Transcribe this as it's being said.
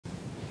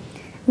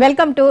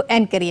Welcome to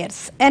NCareers.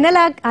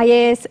 NLAG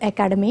IAS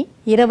academy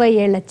 20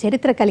 ఏళ్ల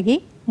చరిత్ర కలిగి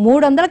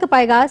 300కు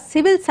పైగా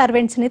సివిల్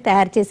సర్వెంట్స్ ని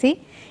తయారు చేసి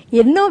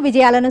ఎన్నో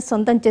విజయాలను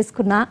సొంతం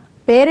చేసుకున్న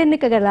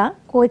పేరెన్నిక గల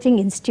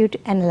కోచింగ్ ఇన్స్టిట్యూట్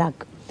NLAG.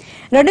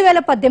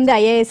 2018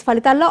 IAS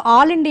ఫలితాల్లో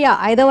ఆల్ ఇండియా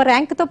 5వ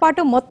ర్యాంకుతో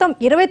పాటు మొత్తం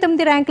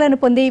 29 ర్యాంకులను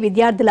పొంది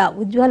విద్యార్థుల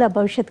ఉజ్వల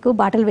భవిష్యత్తుకు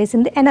బాటలు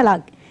వేసింది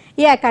NLAG.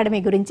 ఈ అకాడమీ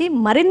గురించి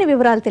మరిన్ని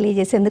వివరాలు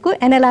తెలియజేసేందుకు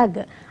NLAG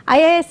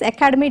IAS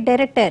academy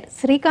director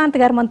Srikanth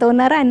గారు మనతో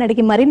ఉన్నారు. ఆయన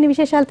అడిగి మరిన్ని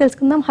విశేషాలు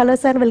తెలుసుకుందాం. Hello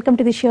sir, welcome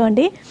to the show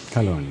అండి.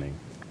 హలో అండి.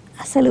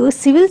 అసలు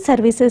సివిల్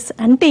సర్వీసెస్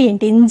అంటే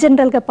ఏంటి, ఇన్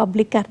జనరల్గా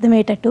పబ్లిక్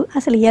అర్థమయ్యేటట్టు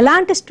అసలు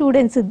ఎలాంటి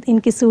స్టూడెంట్స్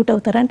దీనికి సూట్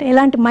అవుతారు, అంటే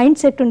ఎలాంటి మైండ్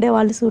సెట్ ఉండే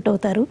వాళ్ళు సూట్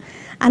అవుతారు?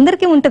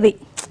 అందరికీ ఉంటుంది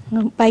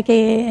పైకి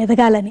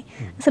ఎదగాలని,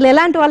 అసలు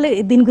ఎలాంటి వాళ్ళు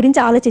దీని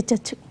గురించి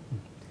ఆలోచించవచ్చు?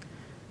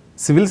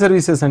 సివిల్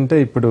సర్వీసెస్ అంటే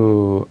ఇప్పుడు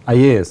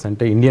IAS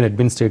అంటే ఇండియన్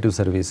అడ్మినిస్ట్రేటివ్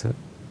సర్వీస్,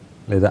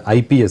 లేదా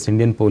IPS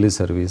ఇండియన్ పోలీస్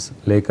సర్వీస్,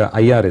 లేక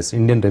IRS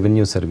ఇండియన్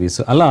రెవెన్యూ సర్వీస్,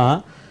 అలా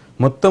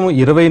మొత్తం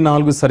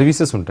 24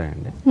 సర్వీసెస్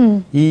ఉంటాయండి.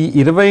 ఈ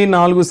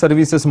 24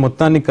 సర్వీసెస్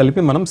మొత్తాన్ని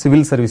కలిపి మనం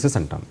సివిల్ సర్వీసెస్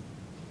అంటాం.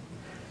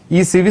 ఈ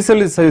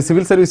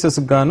సివిల్ సర్వీసెస్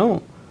గాను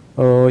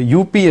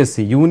UPSC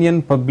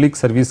union public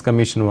service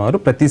commission వారు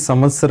ప్రతి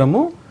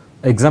సంవత్సరము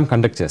ఎగ్జామ్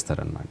కండక్ట్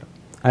చేస్తారనమాట.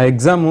 ఆ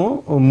ఎగ్జాము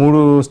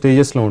 3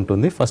 స్టేజెస్లో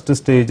ఉంటుంది. ఫస్ట్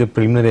స్టేజ్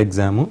ప్రిలిమినరీ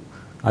ఎగ్జాము,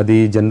 అది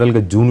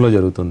జనరల్గా జూన్లో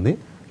జరుగుతుంది.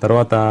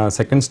 తర్వాత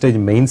సెకండ్ స్టేజ్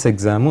మెయిన్స్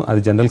ఎగ్జాము,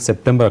 అది జనరల్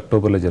సెప్టెంబర్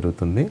అక్టోబర్లో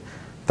జరుగుతుంది.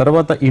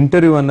 తర్వాత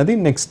ఇంటర్వ్యూ అన్నది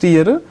నెక్స్ట్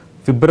ఇయర్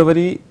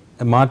ఫిబ్రవరి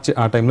మార్చ్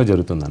ఆ టైంలో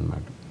జరుగుతుంది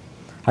అనమాట.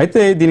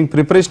 అయితే దీనికి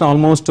ప్రిపరేషన్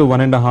ఆల్మోస్ట్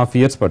 1.5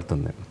 years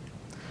పడుతుంది.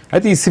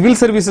 అయితే ఈ సివిల్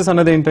సర్వీసెస్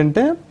అన్నది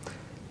ఏంటంటే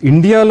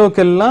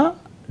ఇండియాలోకెల్లా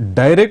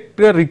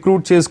డైరెక్ట్గా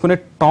రిక్రూట్ చేసుకునే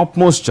టాప్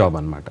మోస్ట్ జాబ్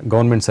అనమాట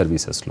గవర్నమెంట్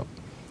సర్వీసెస్లో.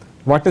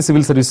 వాటిని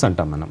సివిల్ సర్వీసెస్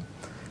అంటాం మనం.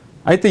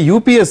 అయితే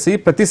UPSC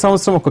ప్రతి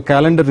సంవత్సరం ఒక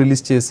క్యాలెండర్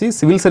రిలీజ్ చేసి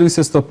సివిల్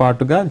సర్వీసెస్తో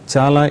పాటుగా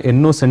చాలా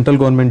ఎన్నో సెంట్రల్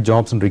గవర్నమెంట్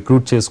జాబ్స్ని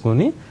రిక్రూట్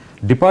చేసుకొని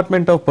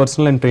department of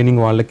personal and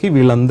training వాళ్ళకి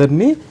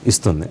వీళ్ళందరినీ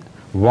ఇస్తుంది.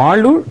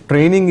 వాళ్ళు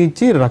ట్రైనింగ్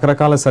ఇచ్చి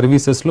రకరకాల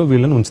సర్వీసెస్లో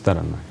వీళ్ళని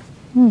ఉంచుతారన్నమాట.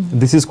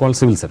 This is called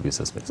civil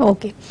services.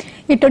 Okay,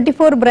 ఈ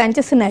 24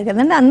 బ్రాంచెస్ ఉన్నాయి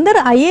కదండి, అందరూ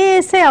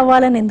IAS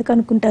అవ్వాలని ఎందుకు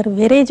అనుకుంటారు?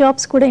 వేరే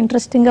జాబ్స్ కూడా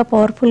ఇంట్రెస్టింగ్గా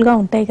పవర్ఫుల్గా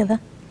ఉంటాయి కదా.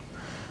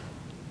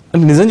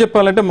 అంటే నిజం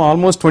చెప్పాలంటే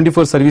ఆల్మోస్ట్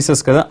 24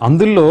 సర్వీసెస్ కదా,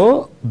 అందులో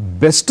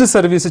బెస్ట్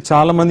సర్వీస్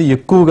చాలా మంది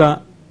ఎక్కువగా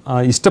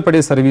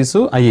ఇష్టపడే service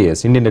IAS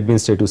Indian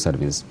administrative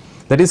service.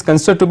 That is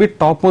considered to be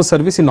top most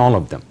service in all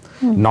of them.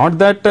 Not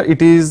that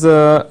it is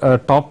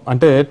top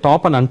అంటే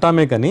టాప్ అని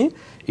అంటామే కానీ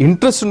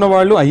ఇంట్రెస్ట్ ఉన్న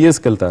వాళ్ళు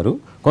IASకి వెళ్తారు.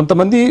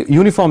 కొంతమంది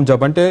యూనిఫామ్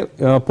జాబ్ అంటే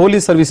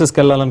పోలీస్ సర్వీసెస్కి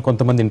వెళ్ళాలని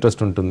కొంతమంది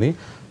ఇంట్రెస్ట్ ఉంటుంది.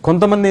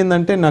 కొంతమంది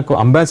ఏంటంటే నాకు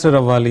అంబాసిడర్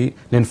అవ్వాలి,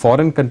 నేను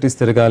ఫారిన్ కంట్రీస్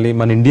తిరగాలి,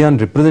 మన ఇండియాని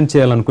రిప్రజెంట్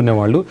చేయాలనుకునే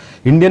వాళ్ళు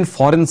ఇండియన్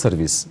ఫారిన్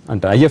సర్వీస్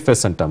అంటే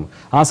IFS అంటాము,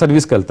 ఆ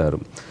సర్వీస్కి వెళ్తారు.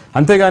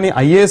 అంతేగాని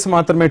IAS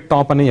మాత్రమే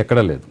టాప్ అని ఎక్కడ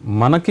లేదు.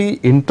 మనకి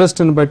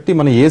ఇంట్రెస్ట్ని బట్టి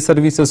మనం ఏ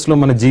సర్వీసెస్లో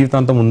మన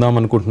జీవితాంతం ఉందాం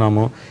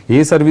అనుకుంటున్నామో,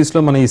 ఏ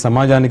సర్వీస్లో మనం ఈ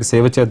సమాజానికి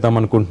సేవ చేద్దాం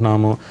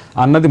అనుకుంటున్నామో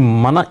అన్నది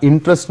మన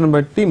ఇంట్రెస్ట్ని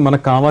బట్టి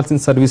మనకు కావాల్సిన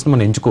సర్వీస్ని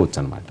మనం ఎంచుకోవచ్చు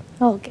అనమాట.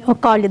 ఓకే, ఒక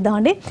కాల్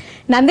ఇద్దామండి.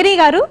 నందిని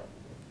గారు,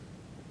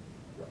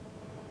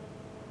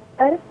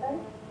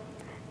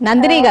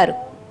 నందిని గారు.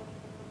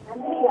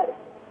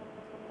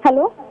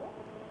 హలో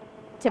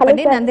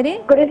చెప్పండి నందిని.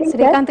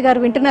 శ్రీకాంత్ గారు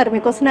వింటున్నారు,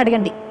 మీకోసం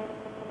అడగండి.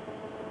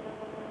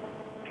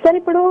 సార్,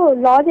 ఇప్పుడు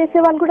లా చేసే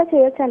వాళ్ళు కూడా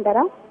చేయొచ్చు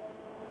అంటారా?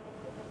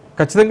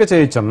 ఖచ్చితంగా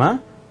చేయొచ్చమ్మా.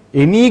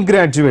 ఎనీ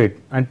గ్రాడ్యుయేట్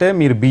అంటే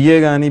మీరు BA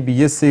కానీ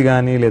BSc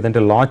కానీ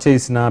లేదంటే లా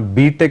చేసిన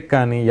బీటెక్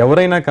కానీ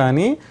ఎవరైనా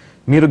కానీ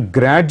మీరు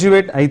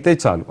గ్రాడ్యుయేట్ అయితే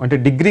చాలు, అంటే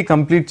డిగ్రీ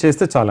కంప్లీట్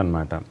చేస్తే చాలు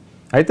అనమాట.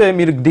 అయితే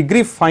మీరు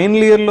డిగ్రీ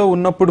ఫైనల్ ఇయర్లో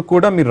ఉన్నప్పుడు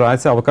కూడా మీరు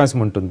రాసే అవకాశం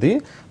ఉంటుంది,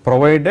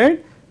 ప్రొవైడెడ్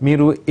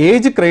మీరు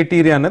ఏజ్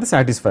క్రైటీరియా అనేది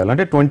సాటిస్ఫై అవ్వాలి.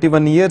 అంటే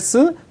 21 years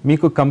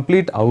మీకు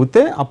కంప్లీట్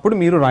అవుతే అప్పుడు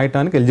మీరు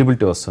రాయటానికి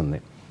ఎలిజిబిలిటీ వస్తుంది.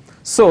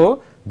 సో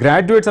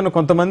గ్రాడ్యుయేట్స్ అన్న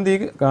కొంతమంది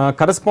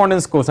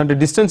కరెస్పాండెన్స్ కోర్స్ అంటే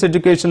డిస్టెన్స్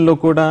ఎడ్యుకేషన్లో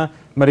కూడా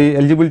మరి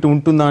ఎలిజిబిలిటీ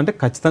ఉంటుందా అంటే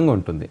ఖచ్చితంగా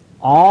ఉంటుంది.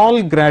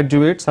 All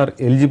graduates are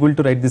eligible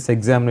to right this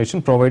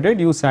examination provided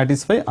you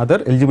satisfy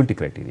other eligibility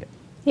criteria.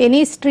 Any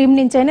stream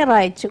నుంచి అయినా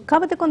రాయొచ్చు.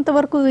 కాకపోతే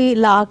కొంతవరకు ఈ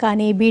లా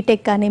కానీ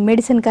బీటెక్ కానీ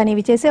మెడిసిన్ కానీ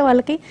ఇవి చేసే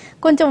వాళ్ళకి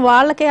కొంచెం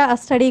వాళ్ళకి ఆ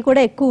స్టడీ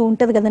కూడా ఎక్కువ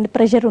ఉంటుంది కదండి,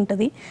 ప్రెషర్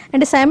ఉంటుంది.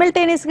 అంటే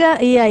సైమల్టేనియస్గా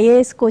ఈ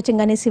IAS కోచింగ్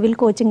కానీ సివిల్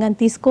కోచింగ్ కానీ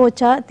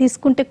తీసుకోవచ్చా?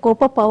 తీసుకుంటే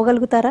కోపప్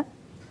అవ్వగలుగుతారా?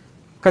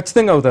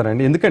 ఖచ్చితంగా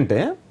అవుతారండి. ఎందుకంటే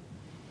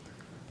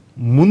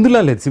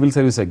ముందులా లేదు సివిల్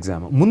సర్వీస్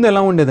ఎగ్జామ్. ముందు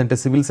ఎలా ఉండేదంటే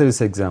సివిల్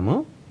సర్వీస్ ఎగ్జామ్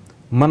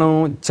మనం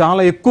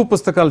చాలా ఎక్కువ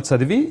పుస్తకాలు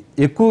చదివి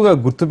ఎక్కువగా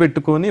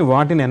గుర్తుపెట్టుకొని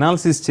వాటిని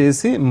అనాలిసిస్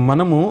చేసి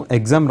మనము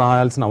ఎగ్జామ్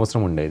రాయాల్సిన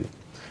అవసరం ఉండేది.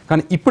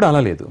 కానీ ఇప్పుడు అలా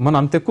లేదు, మనం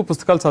అంత ఎక్కువ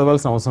పుస్తకాలు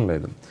చదవాల్సిన అవసరం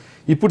లేదు.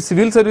 ఇప్పుడు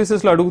సివిల్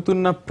సర్వీసెస్లో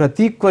అడుగుతున్న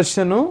ప్రతి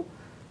క్వశ్చను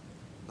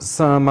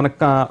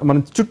మన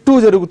చుట్టూ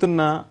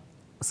జరుగుతున్న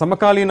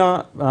సమకాలీన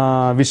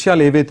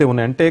విషయాలు ఏవైతే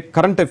ఉన్నాయంటే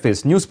కరెంట్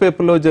అఫైర్స్, న్యూస్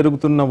పేపర్లో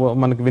జరుగుతున్న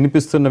మనకు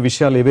వినిపిస్తున్న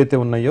విషయాలు ఏవైతే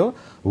ఉన్నాయో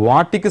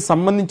వాటికి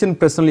సంబంధించిన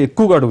ప్రశ్నలు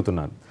ఎక్కువగా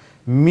అడుగుతున్నారు.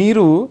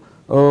 మీరు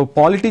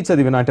పాలిటీ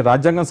చదివినా అంటే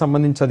రాజ్యాంగం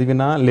సంబంధించి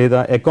చదివినా,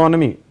 లేదా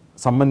ఎకానమీ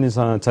సంబంధించి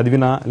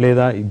చదివినా,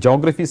 లేదా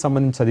జాగ్రఫీ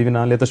సంబంధించి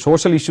చదివినా, లేదా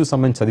సోషల్ ఇష్యూస్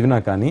సంబంధించి చదివినా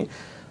కానీ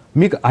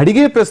మీకు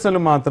అడిగే ప్రశ్నలు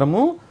మాత్రము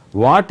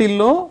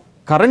వాటిల్లో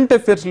కరెంట్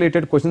అఫైర్స్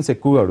రిలేటెడ్ క్వశ్చన్స్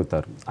ఎక్కువగా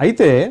అడుగుతారు.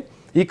 అయితే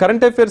ఈ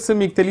కరెంట్ అఫైర్స్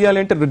మీకు తెలియాలి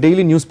అంటే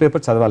daily news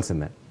paper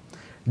చదవాల్సిందే.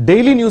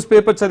 Daily news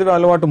paper చదివే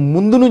అలవాటు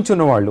ముందు నుంచి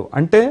ఉన్నవాళ్ళు,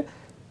 అంటే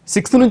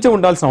 6th నుంచే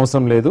ఉండాల్సిన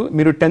అవసరం లేదు.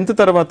 మీరు 10th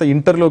తర్వాత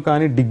ఇంటర్లో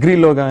కానీ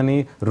డిగ్రీలో కానీ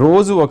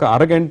రోజు ఒక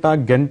అరగంట,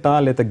 గంట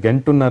లేదా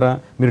గంటన్నర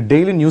మీరు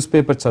డైలీ న్యూస్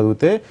పేపర్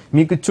చదివితే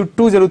మీకు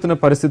చుట్టూ జరుగుతున్న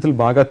పరిస్థితులు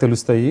బాగా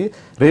తెలుస్తాయి.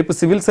 రేపు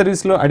సివిల్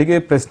సర్వీస్లో అడిగే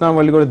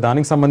ప్రశ్నావళి కూడా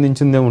దానికి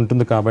సంబంధించిందే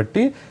ఉంటుంది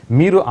కాబట్టి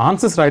మీరు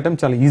ఆన్సర్స్ రాయటం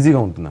చాలా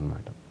ఈజీగా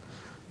ఉంటుందన్నమాట.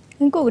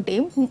 ఇంకొకటి,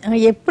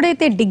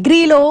 ఎప్పుడైతే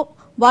డిగ్రీలో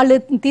వాళ్ళు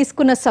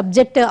తీసుకున్న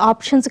సబ్జెక్ట్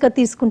ఆప్షన్స్గా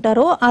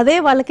తీసుకుంటారో అదే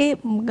వాళ్ళకి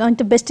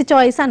అంటే బెస్ట్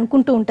చాయిస్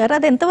అనుకుంటూ ఉంటారు.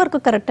 అది ఎంతవరకు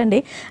కరెక్ట్ అండి?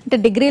 అంటే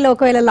డిగ్రీలో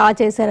ఒకవేళ లా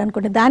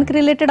చేశారనుకోండి, దానికి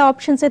రిలేటెడ్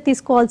ఆప్షన్సే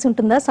తీసుకోవాల్సి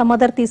ఉంటుందా? సమ్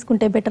అదర్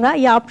తీసుకుంటే బెటరా?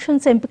 ఈ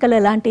ఆప్షన్స్ ఎంపికలు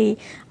ఎలాంటి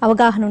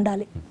అవగాహన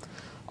ఉండాలి?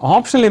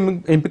 ఆప్షనల్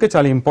ఎంపిక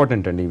చాలా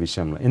ఇంపార్టెంట్ అండి ఈ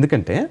విషయంలో.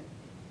 ఎందుకంటే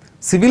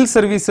సివిల్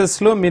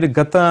సర్వీసెస్లో మీరు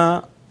గత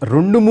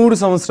 2-3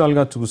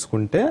 సంవత్సరాలుగా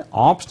చూసుకుంటే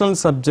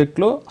ఆప్షనల్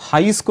సబ్జెక్ట్లో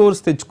హై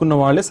స్కోర్స్ తెచ్చుకున్న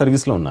వాళ్ళే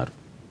సర్వీస్లో ఉన్నారు.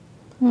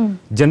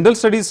 జనరల్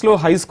స్టడీస్లో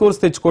హై స్కోర్స్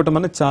తెచ్చుకోవటం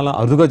అనేది చాలా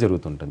అరుదుగా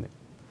జరుగుతుంటుంది.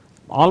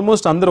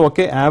 ఆల్మోస్ట్ అందరూ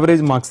ఒకే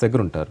యావరేజ్ మార్క్స్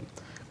దగ్గర ఉంటారు.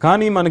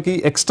 కానీ మనకి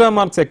ఎక్స్ట్రా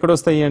మార్క్స్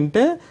ఎక్కడొస్తాయి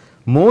అంటే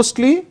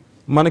మోస్ట్లీ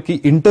మనకి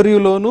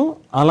ఇంటర్వ్యూలోనూ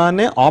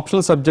అలానే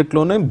optional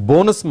సబ్జెక్ట్లోనే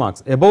bonus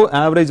marks, above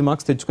average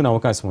marks తెచ్చుకునే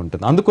అవకాశం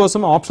ఉంటుంది.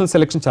 అందుకోసం ఆప్షనల్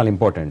సెలెక్షన్ చాలా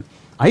ఇంపార్టెంట్.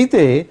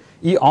 అయితే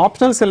ఈ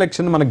ఆప్షనల్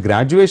సెలెక్షన్ మన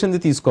గ్రాడ్యుయేషన్ది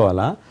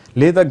తీసుకోవాలా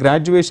లేదా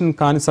గ్రాడ్యుయేషన్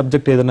కాని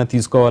సబ్జెక్ట్ ఏదైనా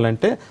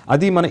తీసుకోవాలంటే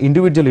అది మన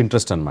ఇండివిజువల్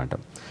ఇంట్రెస్ట్ అనమాట.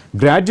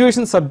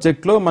 గ్రాడ్యుయేషన్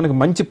సబ్జెక్ట్లో మనకు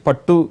మంచి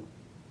పట్టు,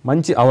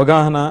 మంచి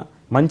అవగాహన,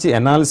 మంచి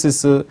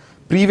analysis,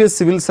 previous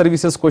civil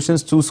services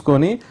questions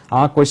చూసుకొని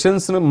ఆ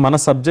క్వశ్చన్స్ను మన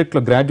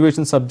సబ్జెక్ట్లో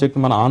గ్రాడ్యుయేషన్ సబ్జెక్ట్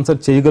మన ఆన్సర్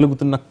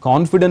చేయగలుగుతున్న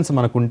కాన్ఫిడెన్స్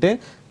మనకుంటే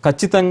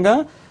ఖచ్చితంగా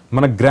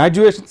మన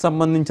గ్రాడ్యుయేషన్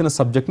సంబంధించిన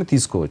సబ్జెక్ట్ని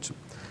తీసుకోవచ్చు.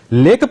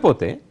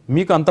 లేకపోతే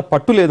మీకు అంత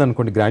పట్టు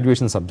లేదనుకోండి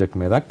గ్రాడ్యుయేషన్ సబ్జెక్ట్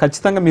మీద,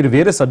 ఖచ్చితంగా మీరు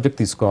వేరే సబ్జెక్ట్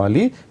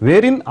తీసుకోవాలి.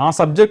 వేరిన్ ఆ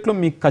సబ్జెక్ట్లో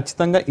మీకు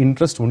ఖచ్చితంగా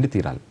ఇంట్రెస్ట్ ఉండి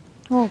తీరాలి.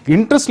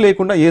 ఇంట్రెస్ట్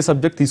లేకుండా ఏ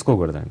సబ్జెక్ట్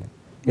తీసుకోకూడదండి.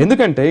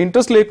 ఎందుకంటే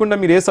ఇంట్రెస్ట్ లేకుండా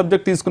మీరు ఏ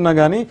సబ్జెక్ట్ తీసుకున్నా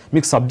కానీ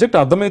మీకు సబ్జెక్ట్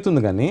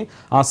అర్థమవుతుంది కానీ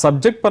ఆ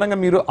సబ్జెక్ట్ పరంగా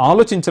మీరు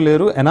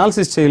ఆలోచించలేరు,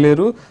 అనాలిసిస్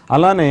చేయలేరు.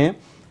 అలానే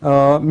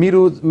మీరు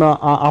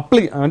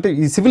అంటే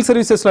ఈ సివిల్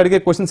సర్వీసెస్లో అడిగే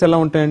క్వశ్చన్స్ ఎలా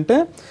ఉంటాయంటే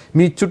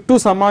మీ చుట్టూ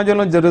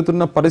సమాజంలో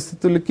జరుగుతున్న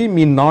పరిస్థితులకి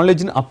మీ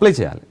నాలెడ్జ్ని అప్లై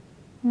చేయాలి.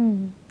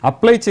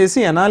 అప్లై చేసి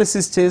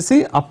అనాలిసిస్ చేసి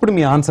అప్పుడు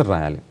మీ ఆన్సర్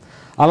రాయాలి.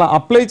 అలా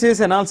అప్లై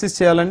చేసి అనాలిసిస్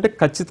చేయాలంటే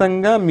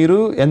ఖచ్చితంగా మీరు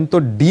ఎంతో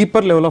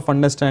డీపర్ లెవెల్ ఆఫ్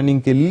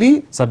అండర్స్టాండింగ్కి వెళ్ళి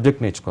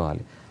సబ్జెక్ట్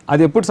నేర్చుకోవాలి.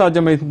 అది ఎప్పుడు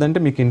సాధ్యమవుతుందంటే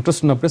మీకు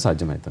ఇంట్రెస్ట్ ఉన్నప్పుడే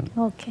సాధ్యమవుతుంది.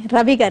 ఓకే,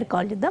 రవి గారు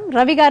కాల్ చేద్దాం.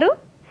 రవి గారు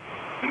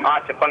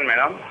చెప్పండి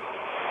మేడం.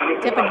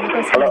 చెప్పండి.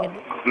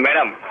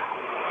 మేడం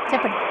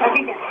చెప్పండి.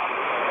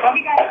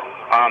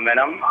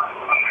 మేడం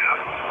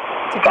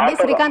చెప్పండి.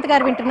 శ్రీకాంత్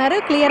గారు వింటున్నారు,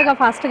 క్లియర్ గా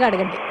ఫాస్ట్ గా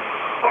అడగండి.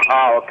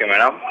 Okay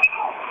madam.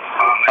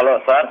 Hello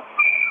sir.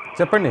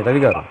 చెప్పండి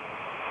రవి గారు.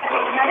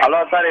 హలో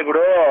సార్,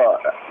 ఇప్పుడు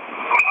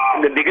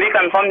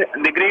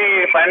డిగ్రీ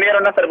ఫైనల్ ఇయర్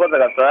ఉన్నా సరిపోతుంది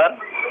కదా సార్?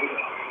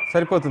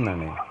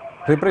 సరిపోతుందండి,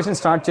 ప్రిపరేషన్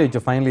స్టార్ట్ చేయొచ్చు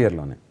final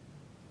ఇయర్లోనే.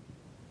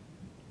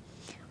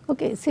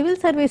 Okay, civil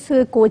service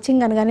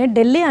coaching అనగానే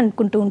ఢిల్లీ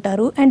అనుకుంటూ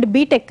ఉంటారు అండ్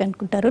బీటెక్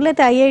అనుకుంటారు,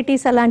 లేకపోతే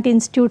ఐఐటీస్ అలాంటి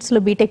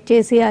ఇన్స్టిట్యూట్స్లో బీటెక్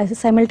చేసి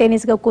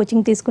సైమల్టేనియస్గా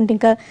కోచింగ్ తీసుకుంటే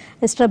ఇంకా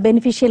ఎక్స్ట్రా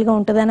బెనిఫిషియల్గా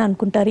ఉంటుందని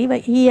అనుకుంటారు.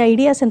 ఈ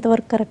ఐడియాస్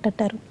ఎంతవరకు కరెక్ట్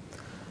అంటారు?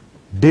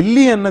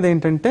 ఢిల్లీ అన్నది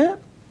ఏంటంటే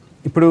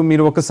ఇప్పుడు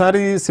మీరు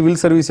ఒకసారి సివిల్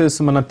సర్వీసెస్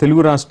మన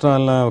తెలుగు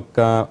రాష్ట్రాల యొక్క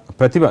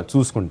ప్రతిభ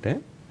చూసుకుంటే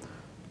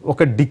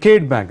ఒక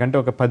డికేడ్ బ్యాక్ అంటే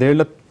ఒక 10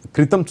 ఏళ్ల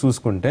క్రితం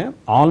చూసుకుంటే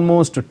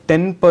almost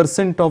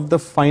 10% of the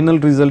final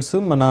results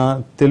మన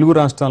తెలుగు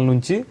రాష్ట్రాల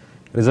నుంచి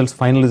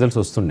ఫైనల్ రిజల్ట్స్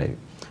వస్తుండేవి.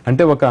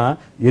 అంటే ఒక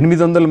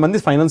 800 మంది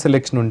ఫైనల్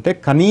సెలెక్షన్ ఉంటే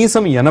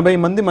కనీసం 80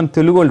 మంది మన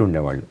తెలుగు వాళ్ళు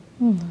ఉండేవాళ్ళు.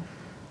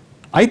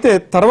 అయితే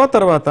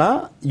తర్వాత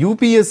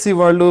యూపీఎస్సీ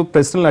వాళ్ళు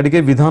ప్రశ్నలు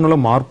అడిగే విధానంలో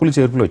మార్పులు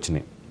చేర్పులు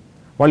వచ్చినాయి.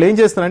 వాళ్ళు ఏం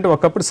చేస్తున్నారంటే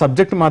ఒకప్పుడు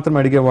సబ్జెక్ట్ మాత్రం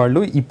అడిగేవాళ్ళు,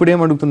 ఇప్పుడు ఏం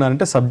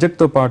అడుగుతున్నారంటే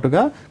సబ్జెక్ట్తో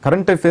పాటుగా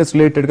కరెంట్ అఫైర్స్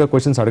రిలేటెడ్గా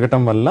క్వశ్చన్స్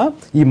అడగటం వల్ల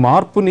ఈ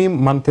మార్పుని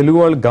మన తెలుగు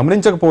వాళ్ళు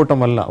గమనించకపోవటం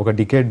వల్ల ఒక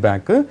డికేడ్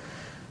బ్యాక్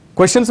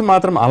క్వశ్చన్స్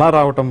మాత్రం అలా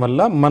రావటం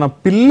వల్ల మన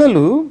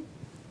పిల్లలు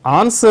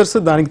ఆన్సర్స్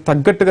దానికి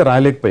తగ్గట్టుగా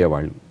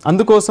రాయలేకపోయేవాళ్ళు.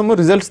 అందుకోసము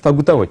రిజల్ట్స్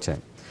తగ్గుతూ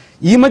వచ్చాయి.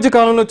 ఈ మధ్య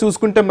కాలంలో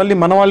చూసుకుంటే మళ్ళీ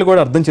మన వాళ్ళు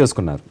కూడా అర్థం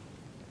చేసుకున్నారు.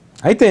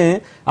 అయితే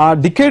ఆ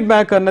డికేడ్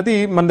బ్యాక్ అన్నది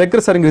మన దగ్గర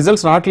సరిగ్గా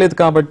రిజల్ట్స్ రావట్లేదు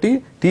కాబట్టి,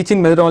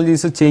 టీచింగ్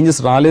మెథడాలజీస్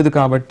చేంజెస్ రాలేదు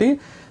కాబట్టి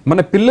మన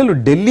పిల్లలు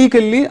ఢిల్లీకి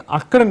వెళ్ళి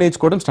అక్కడ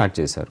నేర్చుకోవడం స్టార్ట్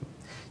చేశారు.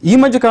 ఈ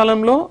మధ్య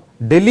కాలంలో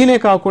ఢిల్లీనే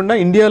కాకుండా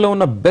ఇండియాలో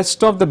ఉన్న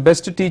best of the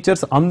best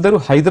teachers అందరూ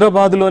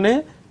హైదరాబాద్లోనే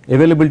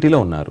అవైలబిలిటీలో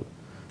ఉన్నారు.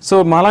 సో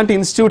మాలాంటి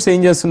ఇన్స్టిట్యూట్స్ ఏం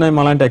చేస్తున్నాయి,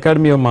 మాలాంటి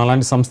అకాడమీ,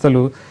 మాలాంటి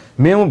సంస్థలు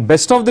మేము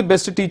best of the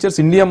best teachers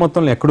India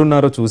మొత్తంలో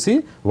ఎక్కడున్నారో చూసి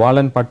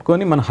వాళ్ళని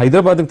పట్టుకొని మన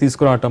హైదరాబాద్కి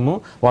తీసుకురావటము,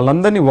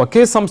 వాళ్ళందరినీ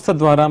ఒకే సంస్థ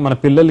ద్వారా మన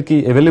పిల్లలకి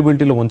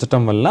అవైలబిలిటీలో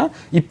ఉంచడం వల్ల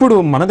ఇప్పుడు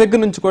మన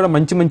దగ్గర నుంచి కూడా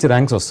మంచి మంచి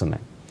ర్యాంక్స్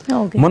వస్తున్నాయి.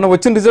 మొన్న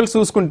వచ్చిన రిజల్ట్స్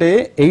చూసుకుంటే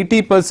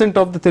 80%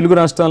 ఆఫ్ ద తెలుగు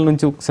రాష్ట్రాల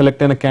నుంచి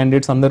సెలెక్ట్ అయిన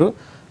క్యాండిడేట్స్ అందరూ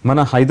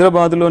మన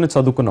హైదరాబాద్లోనే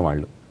చదువుకున్న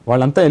వాళ్ళు,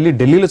 వాళ్ళంతా వెళ్ళి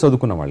ఢిల్లీలో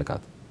చదువుకున్న వాళ్ళు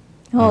కాదు.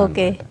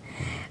 ఓకే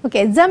ఓకే,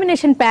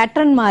 ఎగ్జామినేషన్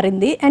ప్యాటర్న్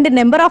మారింది అండ్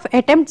నెంబర్ ఆఫ్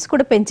అటెంప్ట్స్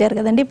కూడా పెంచారు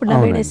కదండి ఇప్పుడు,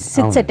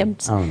 6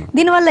 అటెంప్ట్స్.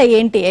 దీనివల్ల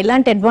ఏంటి,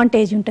 ఎలాంటి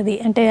అడ్వాంటేజ్ ఉంటుంది?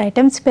 అంటే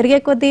అటెంప్ట్స్ పెరిగే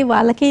కొద్దీ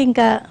వాళ్ళకి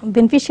ఇంకా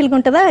బెనిఫిషియల్గా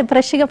ఉంటుందా,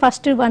 ఫ్రెష్గా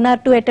ఫస్ట్ 1 or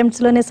 2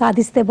 అటెంప్ట్స్లోనే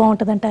సాధిస్తే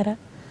బాగుంటుంది అంటారా?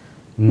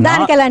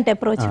 దానికి ఎలాంటి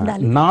అప్రోచ్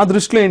ఉండాలి? నా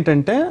దృష్టిలో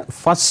ఏంటంటే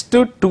ఫస్ట్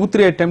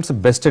 2-3 అటెంప్ట్స్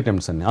బెస్ట్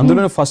అటెంప్ట్స్ అండి.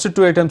 అందులో ఫస్ట్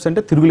 2 అటెంప్ట్స్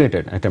అంటే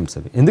తిరుగులేటెడ్ అటెంప్ట్స్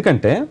అవి.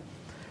 ఎందుకంటే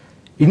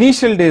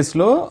ఇనీషియల్ డేస్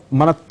లో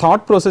మన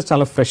థాట్ ప్రాసెస్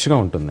చాలా ఫ్రెష్ గా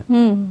ఉంటుంది.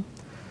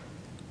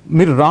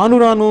 మీరు రాను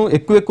రాను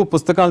ఎక్కువ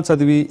పుస్తకాలు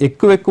చదివి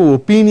ఎక్కువ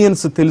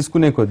ఒపీనియన్స్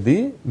తెలుసుకునే కొద్దీ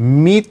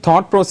మీ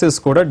థాట్ ప్రాసెస్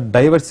కూడా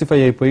డైవర్సిఫై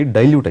అయిపోయి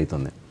డైల్యూట్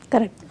అవుతుంది.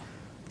 కరెక్ట్.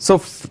 సో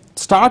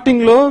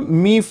స్టార్టింగ్ లో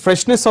మీ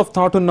ఫ్రెష్నెస్ ఆఫ్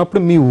థాట్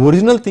ఉన్నప్పుడు మీ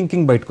ఒరిజినల్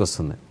థింకింగ్ బయటకు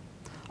వస్తుంది.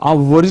 ఆ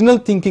ఒరిజినల్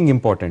థింకింగ్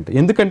ఇంపార్టెంట్.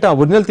 ఎందుకంటే ఆ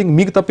ఒరిజినల్ థింకింగ్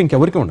మీకు తప్ప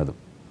ఇంకెవరికి ఉండదు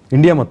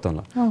ఇండియా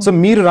మొత్తంలో. సో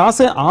మీరు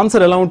రాసే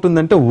ఆన్సర్ ఎలా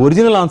ఉంటుందంటే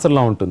ఒరిజినల్ ఆన్సర్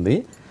లా ఉంటుంది.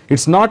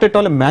 It's not at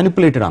all a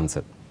manipulated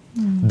answer.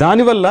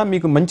 దానివల్ల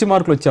మీకు మంచి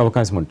మార్కులు వచ్చే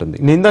అవకాశం ఉంటుంది.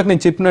 నేను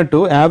చెప్పినట్టు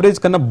యావరేజ్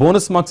కన్నా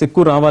బోనస్ మార్క్స్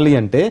ఎక్కువ రావాలి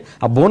అంటే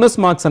ఆ బోనస్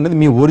మార్క్స్ అనేది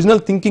మీ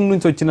ఒరిజినల్ థింకింగ్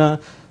నుంచి వచ్చిన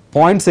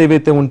పాయింట్స్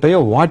ఏవైతే ఉంటాయో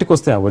వాటికి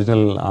వస్తాయి ఆ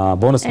ఒరిజినల్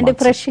బోనస్.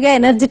 ఫ్రెష్ గా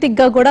ఎనర్జెటిక్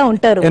గా కూడా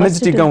ఉంటారు,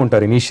 ఎనర్జెటిక్ గా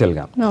ఉంటారు ఇనీషియల్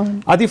గా.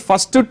 అది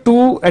ఫస్ట్ 2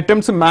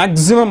 అటెంప్ట్స్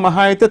మాక్సిమం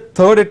మహా అయితే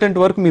 3rd అటెంప్ట్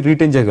వరకు మీరు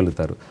రిటైన్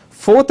చేయగలుగుతారు.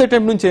 4th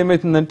అటెంప్ట్ నుంచి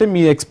ఏమైతుందంటే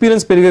మీ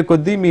ఎక్స్పీరియన్స్ పెరిగే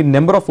కొద్దీ మీ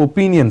నెంబర్ ఆఫ్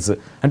ఒపీనియన్స్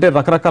అంటే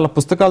రకరకాల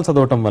పుస్తకాలు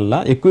చదవటం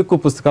వల్ల ఎక్కువ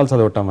పుస్తకాలు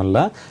చదవటం వల్ల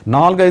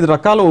 4-5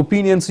 రకాల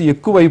ఒపీనియన్స్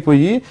ఎక్కువ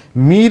అయిపోయి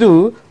మీరు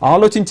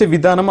ఆలోచించే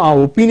విధానం ఆ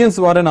ఒపీనియన్స్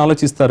ద్వారానే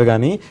ఆలోచిస్తారు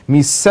కానీ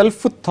మీ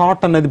సెల్ఫ్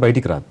థాట్ అనేది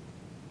బయటికి రాదు.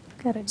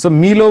 సో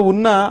మీలో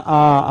ఉన్న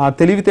ఆ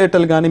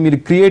తెలివితేటలు కానీ మీరు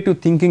క్రియేటివ్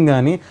థింకింగ్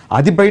కానీ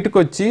అది బయటకు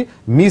వచ్చి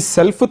మీ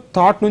సెల్ఫ్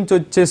థాట్ నుంచి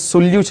వచ్చే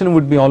solution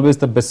would be always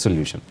the best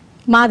solution.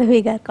 Madhavi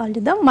గారు కాల్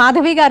చేద్దాం.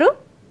 మాధవి గారు.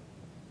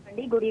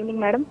 Good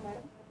evening madam.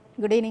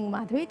 Good evening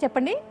Madhavi,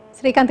 చెప్పండి.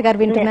 శ్రీకాంత్ గారు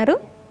వింటున్నారు.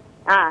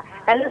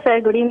 Hello sir,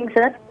 good evening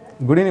sir.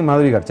 Good evening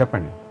Madhavi గారు,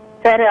 చెప్పండి.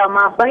 సార్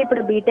మా అబ్బాయి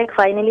ఇప్పుడు బీటెక్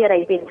ఫైనల్ ఇయర్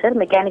అయిపోయింది సార్,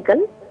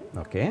 మెకానికల్.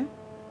 ఓకే.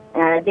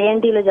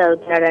 జేఎన్టీలో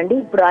చదువుతున్నాడు అండి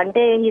ఇప్పుడు.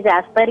 అంటే ఈజ్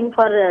ఆస్పైరింగ్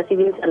ఫర్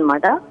సివిల్స్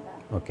అన్నమాట.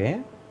 ఓకే.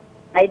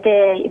 అయితే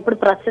ఇప్పుడు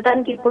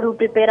ప్రస్తుతానికి ఇప్పుడు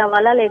ప్రిపేర్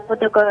అవ్వాలా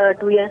లేకపోతే ఒక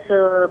 2 years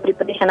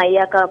ప్రిపరేషన్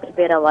అయ్యాక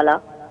ప్రిపేర్ అవ్వాలా?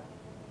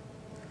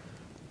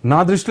 నా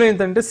దృష్టిలో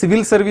ఏంటంటే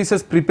సివిల్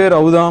సర్వీసెస్ ప్రిపేర్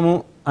అవుదాము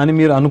అని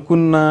మీరు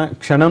అనుకున్న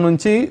క్షణం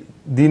నుంచి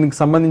దీనికి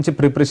సంబంధించి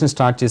ప్రిపరేషన్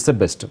స్టార్ట్ చేస్తే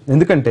బెస్ట్.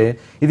 ఎందుకంటే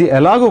ఇది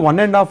ఎలాగో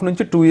 1.5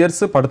 నుంచి 2 years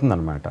పడుతుంది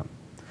అనమాట.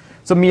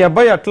 సో మీ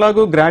అబ్బాయి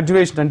అట్లాగో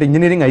గ్రాడ్యుయేషన్ అంటే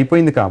ఇంజనీరింగ్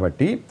అయిపోయింది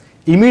కాబట్టి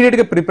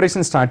ఇమీడియట్గా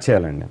ప్రిపరేషన్ స్టార్ట్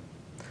చేయాలండి.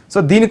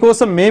 సో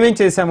దీనికోసం మేమేం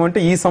చేసాము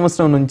అంటే ఈ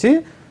సంవత్సరం నుంచి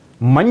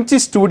మంచి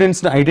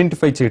స్టూడెంట్స్ని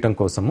ఐడెంటిఫై చేయడం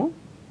కోసము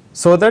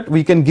so that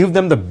we can give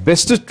them the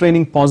best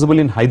training possible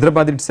in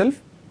Hyderabad it self.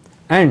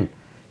 And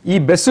ఈ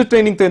బెస్ట్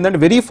ట్రైనింగ్తో ఏంటంటే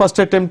వెరీ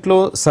ఫస్ట్ అటెంప్ట్లో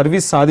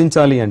సర్వీస్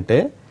సాధించాలి అంటే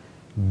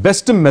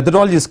బెస్ట్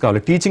మెథడాలజీస్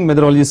కావాలి, టీచింగ్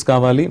మెథడాలజీస్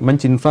కావాలి,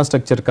 మంచి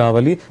ఇన్ఫ్రాస్ట్రక్చర్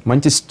కావాలి,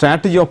 మంచి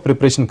స్ట్రాటజీ ఆఫ్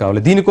ప్రిపరేషన్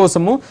కావాలి.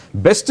 దీనికోసము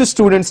బెస్ట్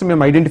స్టూడెంట్స్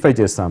మేము ఐడెంటిఫై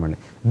చేస్తామండి.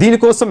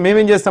 దీనికోసం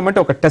మేమేం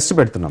చేస్తామంటే ఒక టెస్ట్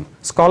పెడుతున్నాం,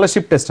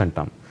 స్కాలర్షిప్ టెస్ట్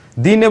అంటాం.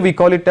 దీన్నే we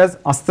call it as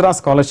Astra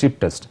scholarship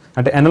test,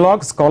 అంటే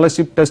analogue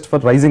scholarship test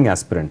for rising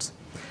aspirants.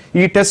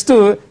 ఈ టెస్ట్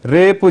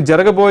రేపు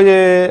జరగబోయే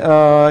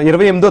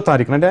 28వ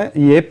తారీఖున అంటే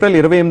ఈ ఏప్రిల్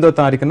 28వ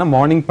తారీఖున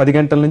మార్నింగ్ 10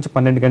 గంటల నుంచి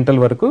 12 గంటల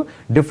వరకు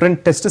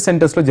డిఫరెంట్ టెస్ట్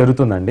సెంటర్స్లో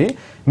జరుగుతుందండి.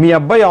 మీ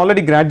అబ్బాయి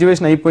ఆల్రెడీ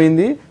గ్రాడ్యుయేషన్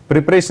అయిపోయింది,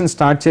 ప్రిపరేషన్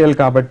స్టార్ట్ చేయాలి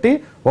కాబట్టి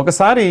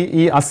ఒకసారి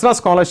ఈ అస్త్రా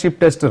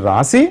స్కాలర్షిప్ టెస్ట్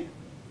రాసి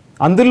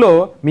అందులో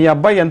మీ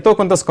అబ్బాయి ఎంతో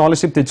కొంత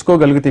స్కాలర్షిప్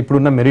తెచ్చుకోగలిగితే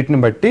ఇప్పుడున్న మెరిట్ని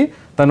బట్టి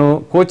తను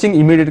కోచింగ్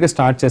ఇమీడియట్గా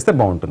స్టార్ట్ చేస్తే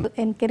బాగుంటుంది.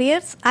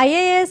 ఎన్కెరియర్స్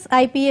IAS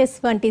IPS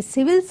వంటి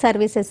సివిల్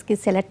సర్వీసెస్కి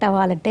సెలెక్ట్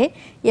అవ్వాలంటే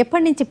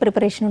ఎప్పటి నుంచి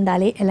ప్రిపరేషన్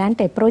ఉండాలి,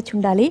 ఎలాంటి అప్రోచ్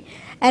ఉండాలి,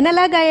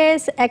 ఎనలాగ్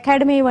IAS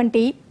అకాడమీ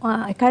వంటి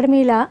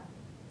అకాడమీల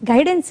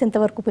గైడెన్స్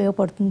ఎంతవరకు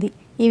ఉపయోగపడుతుంది,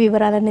 ఈ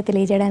వివరాలన్నీ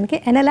తెలియజేయడానికి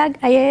analogue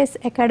IAS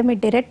academy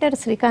director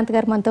Srikanth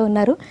గారు మనతో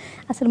ఉన్నారు.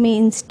 అసలు మీ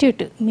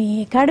ఇన్స్టిట్యూట్, మీ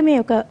అకాడమీ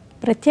యొక్క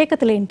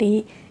ప్రత్యేకతలు ఏంటి,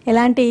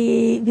 ఎలాంటి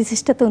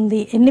విశిష్టత ఉంది,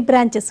 ఎన్ని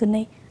బ్రాంచెస్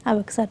ఉన్నాయి, అవి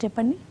ఒకసారి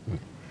చెప్పండి.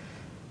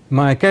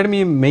 మా అకాడమీ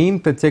మెయిన్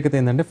ప్రత్యేకత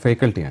ఏంటంటే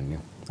ఫ్యాకల్టీ అండి,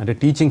 అంటే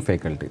టీచింగ్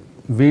ఫ్యాకల్టీ.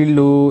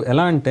 వీళ్ళు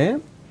ఎలా అంటే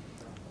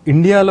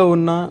ఇండియాలో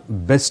ఉన్న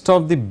best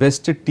of the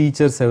best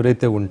teachers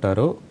ఎవరైతే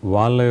ఉంటారో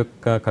వాళ్ళ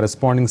యొక్క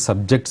కరెస్పాండింగ్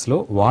సబ్జెక్ట్స్లో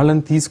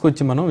వాళ్ళని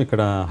తీసుకొచ్చి మనం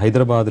ఇక్కడ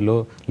హైదరాబాద్లో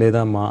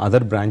లేదా మా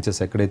అదర్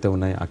బ్రాంచెస్ ఎక్కడైతే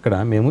ఉన్నాయో అక్కడ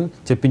మేము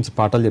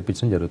పాఠాలు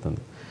చెప్పించడం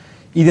జరుగుతుంది.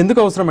 ఇది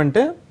ఎందుకు అవసరం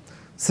అంటే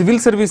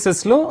సివిల్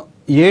సర్వీసెస్లో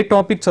ఏ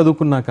టాపిక్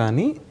చదువుకున్నా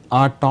కానీ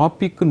ఆ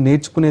టాపిక్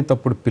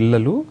నేర్చుకునేటప్పుడు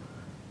పిల్లలు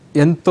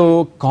ఎంతో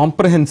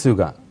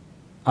కాంప్రహెన్సివ్గా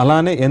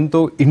అలానే ఎంతో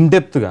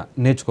ఇన్డెప్త్గా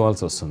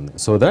నేర్చుకోవాల్సి వస్తుంది.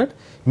 సో దట్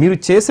మీరు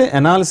చేసే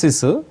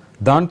అనాలిసిస్,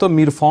 దాంతో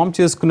మీరు ఫామ్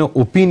చేసుకునే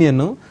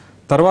ఒపీనియన్,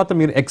 తర్వాత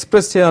మీరు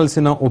ఎక్స్ప్రెస్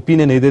చేయాల్సిన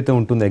ఒపీనియన్ ఏదైతే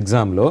ఉంటుందో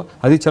ఎగ్జామ్లో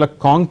అది చాలా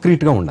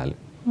కాంక్రీట్గా ఉండాలి.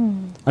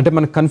 అంటే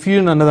మనకు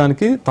కన్ఫ్యూజన్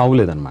అన్నదానికి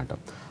తావులేదన్నమాట.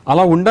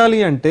 అలా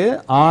ఉండాలి అంటే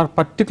ఆ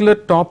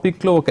పర్టికులర్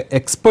టాపిక్లో ఒక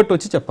ఎక్స్పర్ట్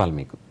వచ్చి చెప్పాలి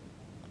మీకు.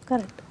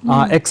 ఆ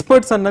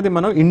ఎక్స్పర్ట్స్ అన్నది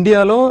మనం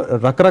ఇండియాలో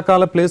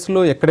రకరకాల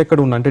ప్లేస్లో ఎక్కడెక్కడ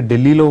ఉన్నా, అంటే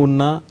ఢిల్లీలో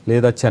ఉన్నా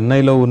లేదా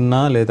చెన్నైలో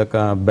ఉన్నా లేదా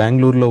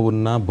బెంగళూరులో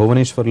ఉన్నా,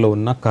 భువనేశ్వర్లో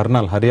ఉన్నా,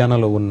 కర్నూలు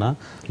హర్యానాలో ఉన్నా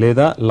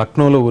లేదా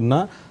లక్నోలో ఉన్నా,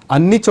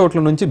 అన్ని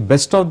చోట్ల నుంచి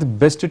బెస్ట్ ఆఫ్ ది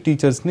బెస్ట్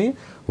టీచర్స్ని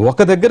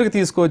ఒక దగ్గరకు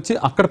తీసుకొచ్చి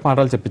అక్కడ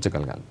పాఠాలు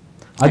చెప్పించగలగాలి.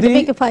 అది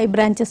 5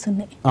 బ్రాంచెస్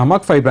ఉన్నాయి.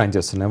 మాకు 5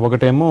 బ్రాంచెస్ ఉన్నాయి.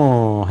 ఒకటేమో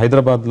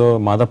హైదరాబాద్లో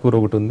మాదాపూర్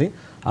ఒకటి ఉంది,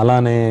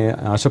 అలానే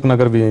అశోక్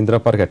నగర్ ఇందిరా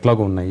పార్క్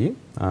ఎట్లాగో ఉన్నాయి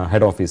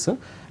హెడ్ ఆఫీస్.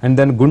 అండ్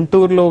దెన్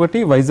గుంటూరులో ఒకటి,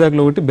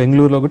 వైజాగ్లో ఒకటి,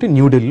 బెంగళూరులో ఒకటి,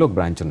 న్యూఢిల్లీలో ఒక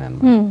బ్రాంచ్ ఉన్నాయి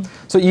అన్నమాట.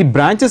 సో ఈ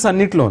బ్రాంచెస్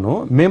అన్నిట్లోనూ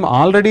మేము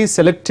ఆల్రెడీ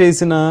సెలెక్ట్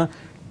చేసిన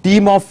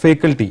టీమ్ ఆఫ్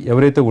ఫ్యాకల్టీ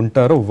ఎవరైతే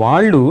ఉంటారో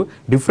వాళ్ళు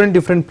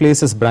డిఫరెంట్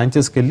ప్లేసెస్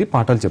బ్రాంచెస్కి వెళ్ళి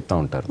పాఠాలు చెప్తా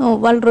ఉంటారు.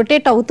 వాళ్ళు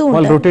రొటేట్ అవుతూ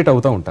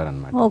ఉంటారు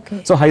అనమాట.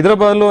 సో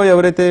హైదరాబాద్ లో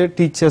ఎవరైతే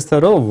టీచ్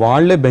చేస్తారో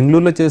వాళ్ళే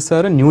బెంగళూరులో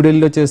చేస్తారు,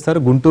 న్యూఢిల్లీలో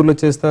చేస్తారు, గుంటూరులో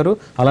చేస్తారు,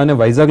 అలానే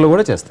వైజాగ్ లో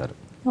కూడా చేస్తారు.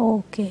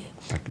 ఓకే,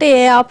 అంటే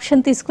ఏ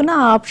ఆప్షన్ తీసుకున్నా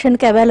ఆ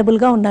ఆప్షన్ కి అవైలబుల్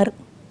గా ఉన్నారు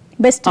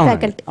బెస్ట్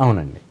ఫ్యాకల్టీ.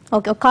 అవునండి.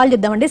 ఓకే, ఒక కాల్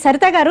చేద్దామండి.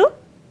 సరిత గారు,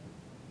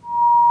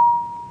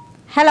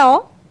 హలో.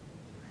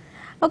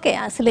 ఓకే,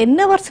 అసలు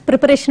ఎన్ని అవర్స్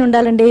ప్రిపరేషన్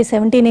ఉండాలండి?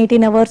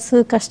 17-18 అవర్స్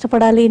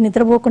కష్టపడాలి,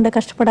 నిద్రపోకుండా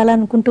కష్టపడాలి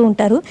అనుకుంటూ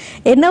ఉంటారు.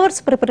 ఎన్ని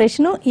అవర్స్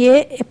ప్రిపరేషన్,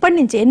 ఎప్పటి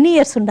నుంచి ఎన్ని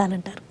ఇయర్స్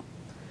ఉండాలంటారు?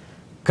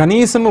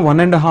 కనీసం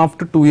 1.5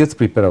 to 2 years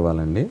ప్రిపేర్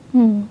అవ్వాలండి.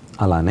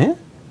 అలానే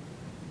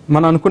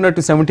మనం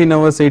అనుకున్నట్టు 17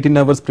 hours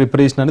 18 hours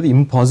ప్రిపరేషన్ అనేది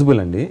ఇంపాసిబుల్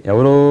అండి.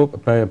 ఎవరో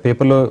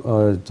పేపర్లో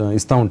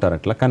ఇస్తూ ఉంటారు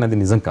అట్లా, కానీ అది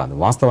నిజం కాదు,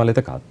 వాస్తవాలు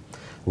అయితే కాదు.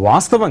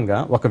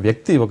 వాస్తవంగా ఒక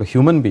వ్యక్తి, ఒక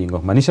హ్యూమన్ బీయింగ్,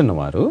 ఒక మనిషి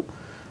అన్నవారు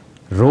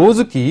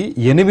రోజుకి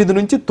 8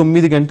 నుంచి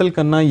 9 గంటల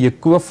కన్నా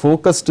ఎక్కువ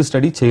ఫోకస్డ్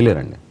స్టడీ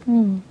చేయలేరండి.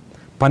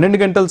 12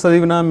 గంటలు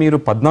చదివినా, మీరు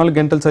 14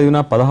 గంటలు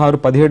చదివినా,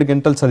 16-17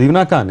 గంటలు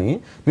చదివినా కానీ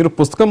మీరు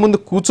పుస్తకం ముందు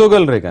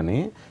కూర్చోగలరే కానీ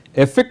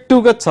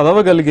ఎఫెక్టివ్గా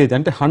చదవగలిగేది,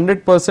 అంటే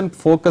 100%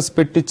 ఫోకస్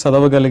పెట్టి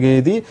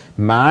చదవగలిగేది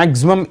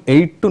మ్యాక్సిమం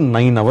 8 to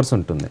 9 hours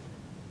ఉంటుంది.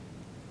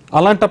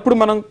 అలాంటప్పుడు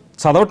మనం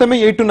చదవటమే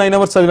 8 to 9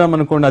 hours చదివాం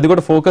అనుకోండి, అది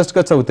కూడా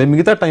ఫోకస్డ్గా చదివితే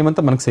మిగతా టైం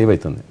అంతా మనకు సేవ్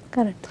అవుతుంది.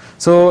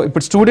 సో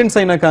ఇప్పుడు స్టూడెంట్స్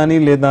అయినా కానీ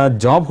లేదా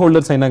జాబ్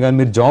హోల్డర్స్ అయినా కానీ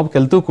మీరు జాబ్కి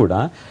వెళ్తూ కూడా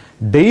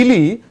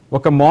డైలీ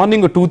ఒక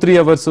morning 2-3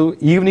 hours,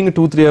 evening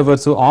 2-3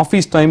 hours,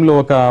 office టైంలో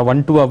ఒక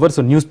 1-2 hours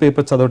న్యూస్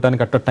పేపర్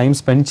చదవడానికి అట్లా టైం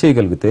స్పెండ్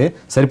చేయగలిగితే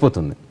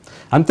సరిపోతుంది.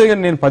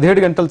 అంతేగాని నేను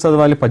 17 గంటలు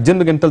చదవాలి,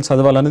 18 గంటలు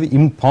చదవాలి అనేది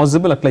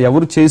ఇంపాసిబుల్. అట్లా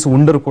ఎవరు చేసి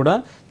ఉండరు కూడా,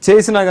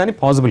 చేసినా కానీ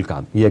పాసిబుల్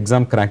కాదు ఈ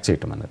ఎగ్జామ్ క్రాక్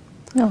చేయటం అనేది.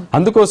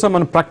 అందుకోసం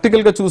మనం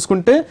ప్రాక్టికల్ గా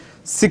చూసుకుంటే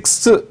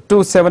 6 to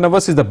 7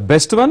 hours is the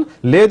best one.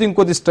 లేదు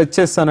ఇంకొద్ది స్ట్రెచ్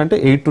చేస్తానంటే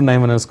 8 to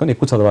 9 hours కానీ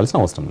ఎక్కువ చదవాల్సిన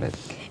అవసరం లేదు.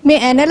 మీ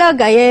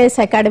ఎనలాగ్ ఐఏఎస్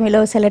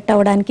అకాడమీలో సెలెక్ట్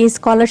అవ్వడానికి,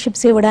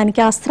 స్కాలర్షిప్స్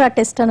ఇవ్వడానికి ఆస్ట్రా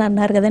టెస్ట్ అని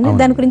అన్నారు కదండి,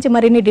 దాని గురించి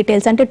మరిన్ని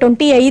డీటెయిల్స్, అంటే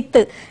 28th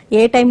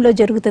ఏ టైంలో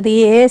జరుగుతుంది,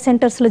 ఏ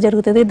సెంటర్స్ లో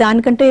జరుగుతుంది,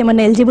 దానికంటే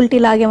ఏమైనా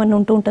ఎలిజిబిలిటీ లాగా ఏమైనా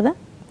ఉంటుందా?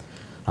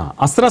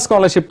 అస్త్రా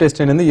స్కాలర్షిప్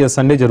టెస్ట్ అనేది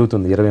సండే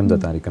జరుగుతుంది 28వ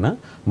తారీఖున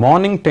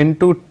మార్నింగ్ 10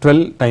 to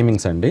 12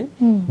 టైమింగ్స్ అండి.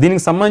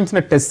 దీనికి సంబంధించిన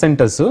test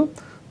centres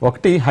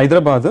 1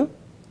 Hyderabad,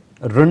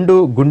 2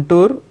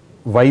 Guntur,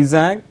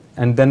 Vizag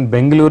and then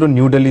Bengaluru,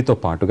 న్యూఢిల్లీతో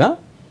పాటుగా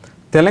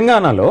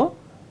తెలంగాణలో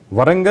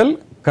వరంగల్,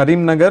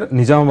 కరీంనగర్,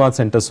 నిజామాబాద్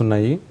సెంటర్స్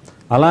ఉన్నాయి.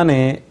 అలానే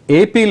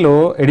ఏపీలో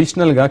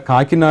అడిషనల్గా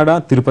కాకినాడ,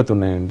 తిరుపతి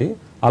ఉన్నాయండి.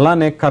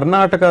 అలానే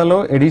కర్ణాటకలో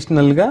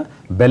అడిషనల్గా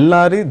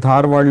బెల్లారి,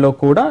 ధార్వాడ్లో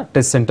కూడా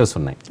టెస్ట్ సెంటర్స్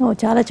ఉన్నాయి.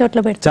 చాలా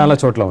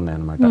చోట్ల ఉన్నాయి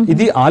అన్నమాట.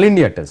 ఇది ఆల్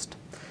ఇండియా టెస్ట్.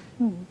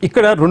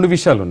 ఇక్కడ 2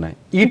 విషయాలు ఉన్నాయి.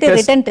 ఈ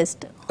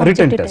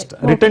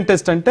రిటర్న్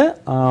టెస్ట్ అంటే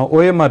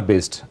ఓఎంఆర్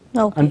బేస్డ్,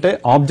 అంటే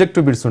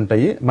ఆబ్జెక్టివ్ బిట్స్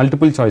ఉంటాయి,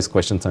 మల్టిపుల్ చాయిస్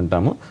క్వశ్చన్స్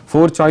అంటాము.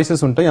 4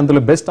 choices ఉంటాయి.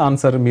 అందులో బెస్ట్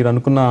ఆన్సర్, మీరు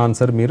అనుకున్న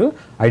ఆన్సర్ మీరు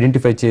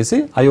ఐడెంటిఫై చేసి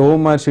ఆ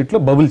ఓఎంఆర్ షీట్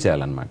లో బబుల్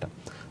చేయాలన్నమాట.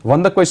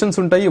 100 questions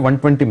ఉంటాయి,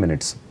 120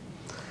 minutes.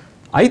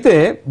 అయితే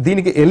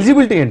దీనికి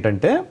ఎలిజిబిలిటీ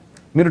ఏంటంటే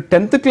మీరు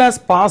 10th class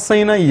పాస్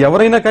అయినా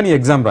ఎవరైనా కానీ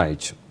ఎగ్జామ్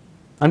రాయొచ్చు.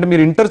 అంటే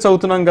మీరు ఇంటర్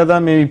చదువుతున్నాం కదా,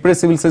 మేము ఇప్పుడే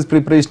సివిల్ సర్వీస్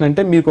ప్రిపరేషన్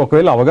అంటే మీకు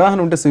ఒకవేళ అవగాహన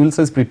ఉంటే సివిల్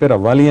సర్వీస్ ప్రిపేర్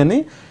అవ్వాలి అని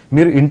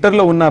మీరు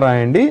ఇంటర్లో ఉన్నా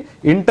రాయండి.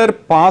 ఇంటర్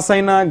పాస్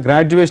అయిన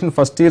graduation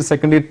first year,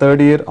 second year,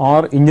 third year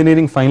are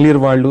engineering final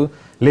year వాళ్ళు,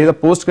 లేదా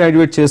పోస్ట్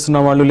గ్రాడ్యుయేట్ చేస్తున్న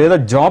వాళ్ళు, లేదా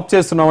జాబ్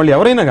చేస్తున్న వాళ్ళు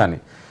ఎవరైనా కానీ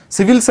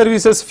సివిల్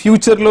సర్వీసెస్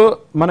ఫ్యూచర్లో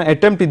మన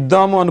అటెంప్ట్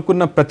ఇద్దాము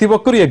అనుకున్న ప్రతి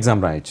ఒక్కరూ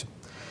ఎగ్జామ్ రాయొచ్చు.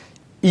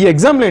 ఈ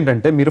ఎగ్జామ్లో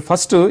ఏంటంటే మీరు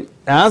ఫస్ట్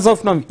యాజ్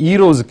ఆఫ్ నౌ ఈ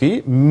రోజుకి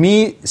మీ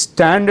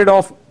స్టాండర్డ్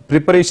ఆఫ్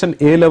ప్రిపరేషన్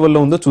ఏ లెవెల్లో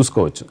ఉందో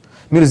చూసుకోవచ్చు.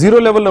 మీరు 0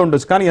 లెవెల్లో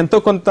ఉండొచ్చు, కానీ ఎంతో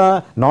కొంత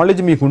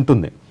నాలెడ్జ్ మీకు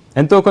ఉంటుంది,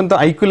 ఎంతో కొంత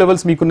ఐక్యూ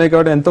లెవెల్స్ మీకు ఉన్నాయి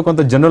కాబట్టి ఎంతో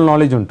కొంత జనరల్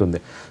నాలెడ్జ్ ఉంటుంది.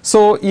 సో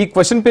ఈ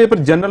question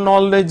paper general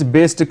knowledge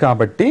based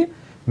కాబట్టి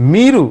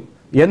మీరు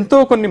ఎంతో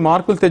కొన్ని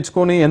మార్కులు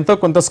తెచ్చుకొని ఎంతో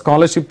కొంత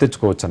స్కాలర్షిప్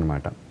తెచ్చుకోవచ్చు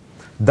అనమాట.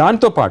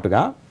 దాంతో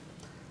పాటుగా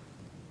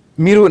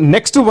మీరు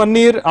నెక్స్ట్ 1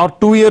 year ఆర్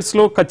 2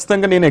 yearsలో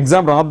ఖచ్చితంగా నేను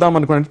ఎగ్జామ్ రాద్దాం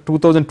అనుకున్నాను,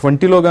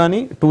 2020లో కానీ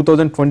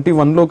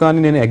 2021లో కానీ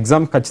నేను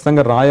ఎగ్జామ్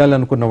ఖచ్చితంగా రాయాలి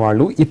అనుకున్న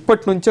వాళ్ళు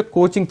ఇప్పటి నుంచే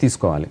కోచింగ్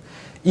తీసుకోవాలి.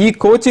 ఈ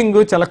కోచింగ్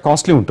చాలా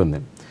కాస్ట్లీ ఉంటుంది.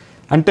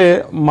 అంటే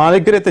మా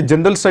దగ్గర అయితే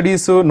జనరల్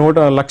స్టడీస్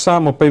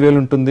 1,30,000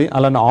 ఉంటుంది,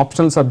 అలానే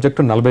ఆప్షనల్ సబ్జెక్ట్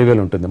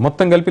 40,000 ఉంటుంది.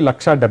 మొత్తం కలిపి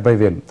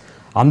 1,70,000.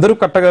 అందరూ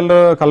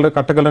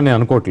కట్టగలరని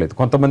అనుకోవట్లేదు.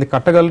 కొంతమంది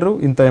కట్టగలరు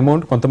ఇంత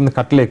అమౌంట్, కొంతమంది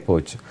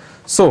కట్టలేకపోవచ్చు.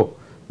 సో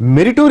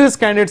మెరిటోరియస్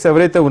క్యాండిడేట్స్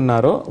ఎవరైతే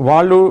ఉన్నారో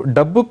వాళ్ళు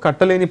డబ్బు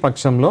కట్టలేని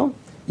పక్షంలో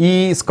ఈ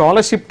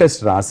స్కాలర్షిప్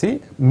టెస్ట్ రాసి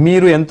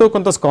మీరు ఎంతో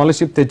కొంత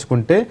స్కాలర్షిప్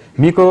తెచ్చుకుంటే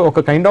మీకు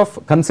ఒక కైండ్ ఆఫ్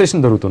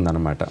కన్సెషన్ దొరుకుతుంది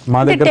అనమాట.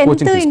 మా దగ్గర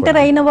కోచింగ్ ఇంటర్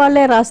అయిన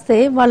వాళ్ళే రాస్తే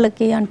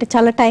వాళ్ళకి అంటే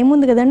చాలా టైం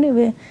ఉంది కదండి,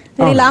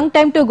 very long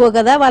time to go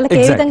కదా, వాళ్ళకి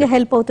ఏ విధంగా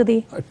హెల్ప్ అవుతుంది?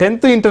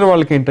 10th ఇంటర్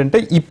వాళ్ళకి ఏంటంటే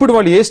ఇప్పుడు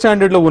వాళ్ళు ఏ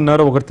స్టాండర్డ్ లో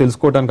ఉన్నారో ఒకటి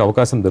తెలుసుకోవడానికి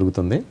అవకాశం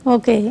దొరుకుతుంది.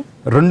 ఓకే.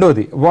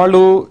 రెండోది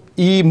వాళ్ళు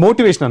ఈ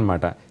మోటివేషన్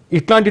అన్నమాట,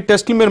 ఇట్లాంటి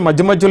టెస్టులు మీరు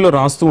మధ్య మధ్యలో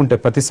రాస్తూ ఉంటే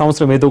ప్రతి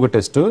సంవత్సరం ఏదో ఒక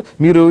టెస్ట్,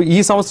 మీరు ఈ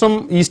సంవత్సరం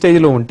ఈ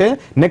స్టేజ్లో ఉంటే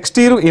నెక్స్ట్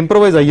ఇయర్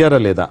ఇంప్రూవైజ్ అయ్యారా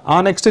లేదా, ఆ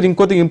నెక్స్ట్ ఇయర్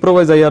ఇంకోటి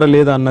ఇంప్రూవైజ్ అయ్యారా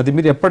లేదా అన్నది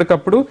మీరు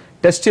ఎప్పటికప్పుడు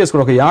టెస్ట్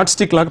చేసుకోవడం ఒక యార్డ్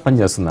స్టిక్ లాగా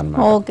పనిచేస్తుంది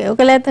అన్నమాట. ఓకే,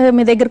 ఒకవేళ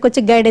మీ దగ్గరకు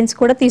వచ్చి గైడెన్స్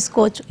కూడా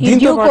తీసుకోవచ్చు. ఈ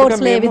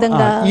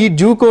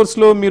డ్యూ కోర్స్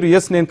లో మీరు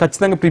నేను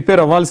ఖచ్చితంగా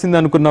ప్రిపేర్ అవ్వాల్సింది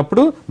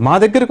అనుకున్నప్పుడు మా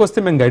దగ్గరకు వస్తే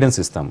మేము గైడెన్స్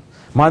ఇస్తాము.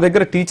 మా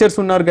దగ్గర టీచర్స్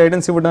ఉన్నారు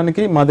గైడెన్స్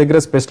ఇవ్వడానికి, మా దగ్గర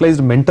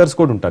స్పెషలైజ్డ్ మెంటర్స్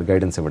కూడా ఉంటారు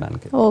గైడెన్స్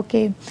ఇవ్వడానికి.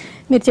 ఓకే,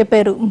 మీరు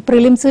చెప్పారు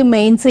ప్రిలిమ్స్,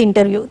 మెయిన్స్,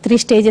 ఇంటర్వ్యూ 3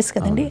 స్టేజెస్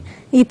కదండి.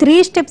 ఈ 3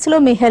 స్టెప్స్ లో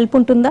మీ హెల్ప్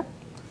ఉంటుందా?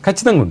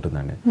 ఖచ్చితంగా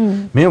ఉంటుందండి.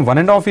 మేము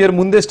 1.5 year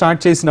ముందే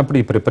స్టార్ట్ చేసినప్పుడు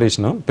ఈ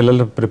ప్రిపరేషన్,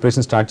 పిల్లల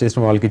ప్రిపరేషన్ స్టార్ట్ చేసిన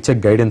వాళ్ళకి ఇచ్చే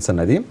గైడెన్స్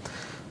అన్నది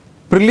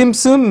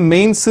ప్రిలిమ్స్,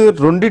 మెయిన్స్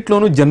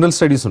రెండిట్లోనూ జనరల్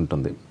స్టడీస్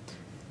ఉంటుంది.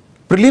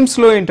 ప్రిలిమ్స్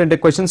లో ఏంటంటే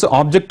క్వశ్చన్స్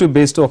ఆబ్జెక్టివ్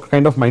బేస్డ్ ఒక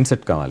కైండ్ ఆఫ్ మైండ్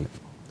సెట్ కావాలి.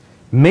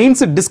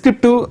 మెయిన్స్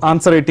డిస్క్రిప్టివ్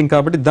ఆన్సర్ రైటింగ్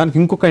కాబట్టి దానికి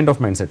ఇంకో కైండ్ ఆఫ్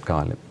మైండ్ సెట్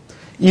కావాలి.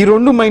 ఈ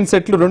 2 మైండ్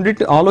సెట్లు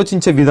రెండింటి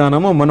ఆలోచించే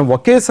విధానము మనం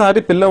ఒకేసారి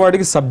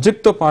పిల్లవాడికి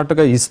సబ్జెక్ట్తో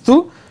పాటుగా ఇస్తూ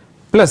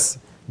plus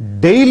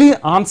daily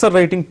answer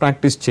writing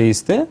practice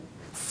చేయిస్తే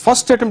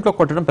ఫస్ట్ అటెంప్ట్లో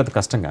కొట్టడం పెద్ద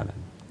కష్టం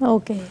కాదండి.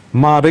 ఓకే,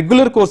 మా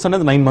రెగ్యులర్ కోర్స్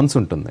అనేది 9 months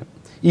ఉంటుంది.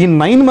 ఈ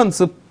 9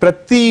 months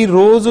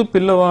ప్రతిరోజు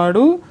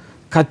పిల్లవాడు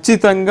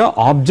ఖచ్చితంగా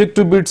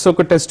ఆబ్జెక్టివ్ బిట్స్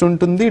ఒక టెస్ట్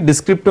ఉంటుంది,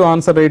 డిస్క్రిప్టివ్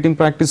ఆన్సర్ రైటింగ్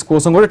ప్రాక్టీస్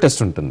కోసం కూడా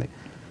టెస్ట్ ఉంటుంది.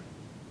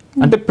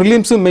 అంటే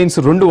ప్రిలిమ్స్, మెయిన్స్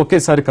 2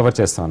 ఒకేసారి కవర్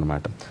చేస్తాం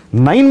అనమాట.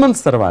 9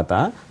 months తర్వాత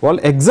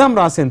వాళ్ళు ఎగ్జామ్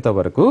రాసేంత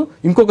వరకు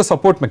ఇంకొక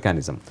support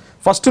mechanism.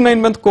 First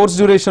 9 month course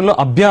duration లో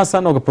అభ్యాస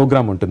అని ఒక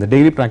ప్రోగ్రామ్ ఉంటుంది,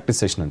 డైలీ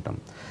ప్రాక్టీస్ సెషన్ అంటాం.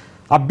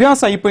 అభ్యాస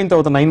అయిపోయిన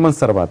తర్వాత 9 months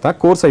తర్వాత,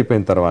 కోర్స్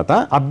అయిపోయిన తర్వాత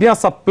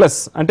అభ్యాస ప్లస్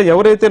అంటే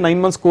ఎవరైతే 9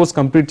 months కోర్స్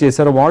కంప్లీట్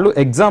చేశారో వాళ్ళు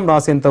ఎగ్జామ్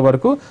రాసేంత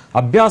వరకు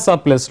అభ్యాస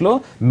ప్లస్ లో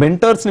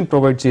మెంటర్స్ ని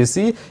ప్రొవైడ్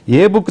చేసి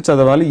ఏ బుక్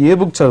చదవాలి, ఏ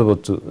బుక్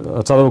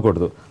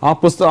చదవకూడదు,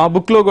 ఆ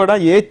బుక్ లో కూడా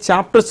ఏ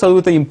చాప్టర్స్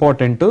చదివితే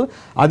ఇంపార్టెంట్,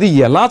 అది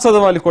ఎలా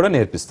చదవాలి కూడా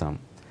నేర్పిస్తాం.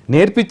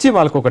 నేర్పించి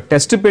వాళ్ళకి ఒక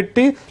టెస్ట్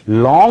పెట్టి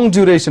లాంగ్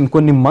డ్యూరేషన్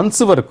కొన్ని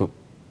మంత్స్ వరకు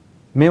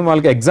మేము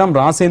వాళ్ళకి ఎగ్జామ్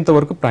రాసేంత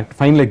వరకు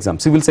ఫైనల్ ఎగ్జామ్,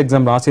 సివిల్స్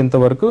ఎగ్జామ్ రాసేంత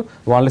వరకు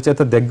వాళ్ళ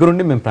చేత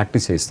దగ్గరుండి మేము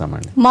ప్రాక్టీస్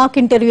చేయిస్తామండి. మాక్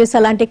ఇంటర్వ్యూస్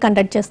అలాంటివి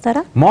కండక్ట్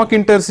చేస్తారా? మాక్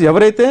ఇంటర్వ్యూస్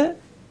ఎవరైతే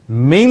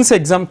మెయిన్స్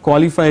ఎగ్జామ్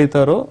క్వాలిఫై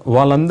అవుతారో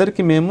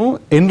వాళ్ళందరికీ మేము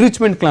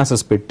ఎన్రిచ్మెంట్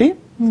క్లాసెస్ పెట్టి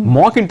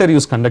మాక్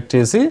ఇంటర్వ్యూస్ కండక్ట్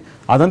చేసి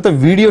అదంతా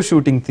వీడియో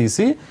షూటింగ్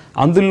తీసి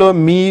అందులో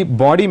మీ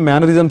బాడీ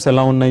మేనరిజమ్స్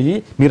ఎలా ఉన్నాయి,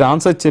 మీరు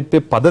ఆన్సర్ చెప్పే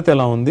పద్ధతి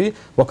ఎలా ఉంది,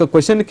 ఒక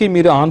క్వశ్చన్కి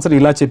మీరు ఆన్సర్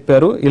ఇలా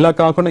చెప్పారు, ఇలా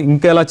కాకుండా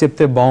ఇంకా ఎలా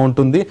చెప్తే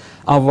బాగుంటుంది,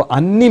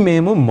 అన్నీ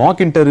మేము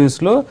మాక్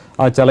ఇంటర్వ్యూస్లో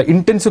చాలా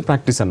ఇంటెన్సివ్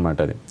ప్రాక్టీస్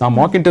అనమాట. అది ఆ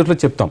మాక్ ఇంటర్వ్యూస్లో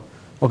చెప్తాం.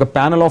 ఒక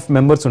ప్యానల్ ఆఫ్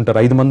మెంబర్స్ ఉంటారు,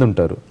 5 మంది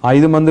ఉంటారు.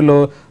 5 మందిలో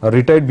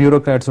రిటైర్డ్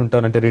బ్యూరోక్రాట్స్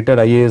ఉంటారు, అంటే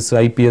రిటైర్డ్ IAS,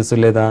 IPS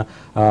లేదా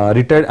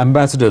రిటైర్డ్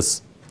అంబాసిడర్స్,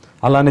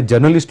 అలానే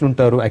జర్నలిస్టులు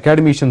ఉంటారు,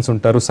 అకాడమిషియన్స్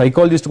ఉంటారు,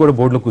 సైకాలజిస్ట్ కూడా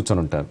బోర్డులో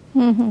కూర్చొని ఉంటారు.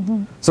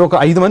 సో ఒక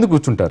 5 మంది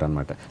కూర్చుంటారు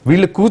అనమాట.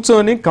 వీళ్ళు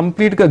కూర్చొని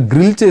కంప్లీట్ గా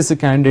గ్రిల్ చేసి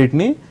క్యాండిడేట్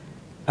ని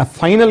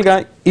ఫైనల్ గా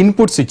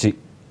ఇన్పుట్స్ ఇచ్చి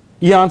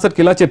ఈ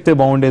ఆన్సర్కి ఇలా చెప్తే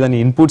బాగుండేదని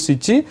ఇన్పుట్స్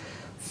ఇచ్చి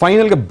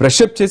ఫైనల్ గా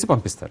బ్రష్ అప్ చేసి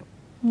పంపిస్తారు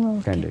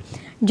క్యాండిడేట్.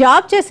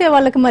 జాబ్ చేసే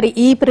వాళ్ళకి మరి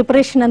ఈ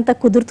ప్రిపరేషన్ అంతా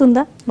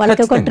కుదురుతుందా?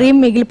 వాళ్ళకి ఒక డ్రీమ్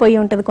మిగిలిపోయి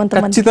ఉంటుంది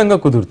కొంతమంది. ఖచ్చితంగా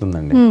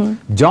కుదురుతుందండి.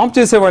 జాబ్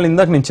చేసే వాళ్ళు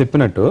ఇందాక నేను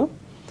చెప్పినట్టు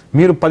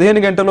మీరు 15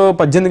 గంటలు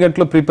 18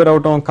 గంటలు ప్రిపేర్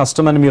అవడం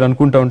కష్టం అని మీరు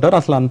అనుకుంటూ ఉంటారు.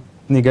 అసలు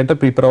అన్ని గంటలు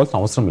ప్రిపేర్ అవ్వాల్సిన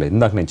అవసరం లేదు.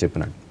 ఇందాక నేను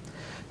చెప్పినట్టు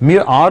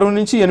మీరు 6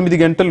 నుంచి 8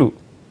 గంటలు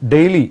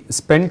డైలీ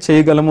స్పెండ్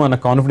చేయగలము అన్న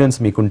కాన్ఫిడెన్స్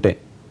మీకుంటే,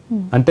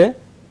 అంటే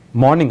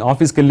మార్నింగ్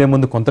ఆఫీస్కి వెళ్ళే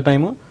ముందు కొంత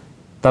టైము,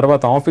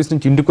 తర్వాత ఆఫీస్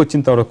నుంచి ఇంటికి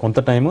వచ్చిన తర్వాత కొంత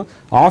టైము,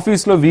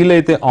 ఆఫీస్లో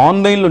వీలైతే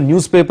ఆన్లైన్లో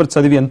న్యూస్ పేపర్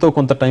చదివి ఎంతో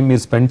కొంత టైం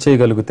మీరు స్పెండ్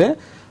చేయగలిగితే,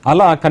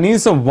 అలా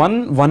కనీసం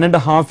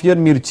 1.5 year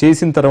మీరు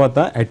చేసిన తర్వాత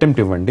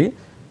అటెంప్ట్ ఇవ్వండి.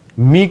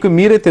 మీకు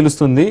మీరే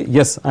తెలుస్తుంది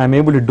yes I'm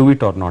able to do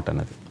it or not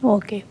అన్నది.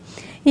 ఓకే,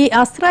 ఈ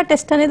అస్త్రా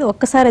టెస్ట్ అనేది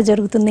ఒక్కసారి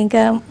జరుగుతుంది,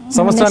 ఇంకా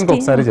సంవత్సరానికి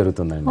ఒకసారి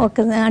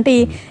జరుగుతుందండి. అంటే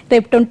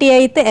రేపు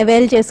 28th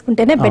అవైల్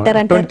చేసుకుంటేనే బెటర్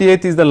అంటే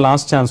 28th is the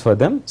last chance for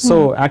them. So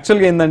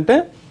యాక్చువల్గా ఏంటంటే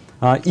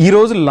ఈ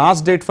రోజు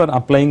last date for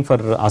applying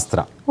for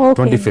Astra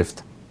 25th.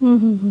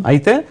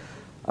 అయితే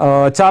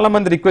చాలా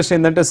మంది రిక్వెస్ట్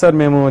ఏంటంటే సార్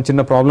మేము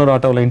చిన్న ప్రాబ్లం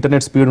రావటం వల్ల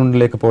ఇంటర్నెట్ స్పీడ్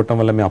ఉండలేకపోవటం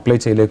వల్ల మేము అప్లై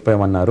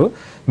చేయలేకపోయామన్నారు.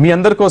 మీ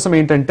అందరి కోసం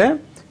ఏంటంటే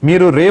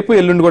మీరు రేపు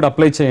ఎల్లుండి కూడా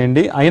అప్లై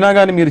చేయండి. అయినా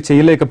కానీ మీరు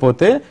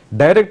చేయలేకపోతే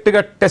డైరెక్ట్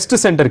గా టెస్ట్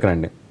సెంటర్కి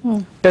రండి.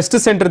 టెస్ట్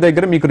సెంటర్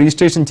దగ్గర మీకు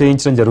రిజిస్ట్రేషన్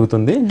చేయించడం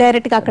జరుగుతుంది.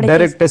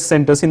 డైరెక్ట్ టెస్ట్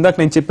సెంటర్స్, ఇందాక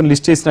నేను చెప్పిన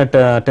లిస్ట్ చేసిన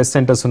టెస్ట్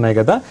సెంటర్స్ ఉన్నాయి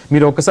కదా,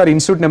 మీరు ఒకసారి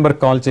ఇన్స్టిట్యూట్ నెంబర్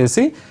కాల్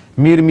చేసి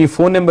మీరు మీ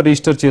ఫోన్ నెంబర్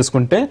రిజిస్టర్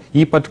చేసుకుంటే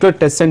ఈ పర్టికులర్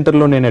టెస్ట్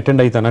సెంటర్లో నేను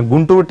అటెండ్ అవుతాను,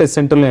 గుంటూరు టెస్ట్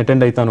సెంటర్లో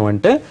అటెండ్ అవుతాను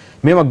అంటే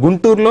మేము ఆ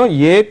గుంటూరులో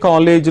ఏ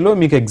కాలేజ్లో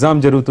మీకు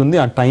ఎగ్జామ్ జరుగుతుంది,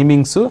 ఆ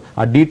టైమింగ్స్,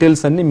 ఆ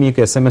డీటెయిల్స్ అన్ని మీకు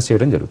SMS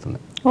చేయడం జరుగుతుంది.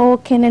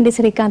 ఓకేనండి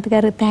శ్రీకాంత్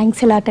గారు,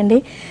 థ్యాంక్స్ ఎలాట్ అండి.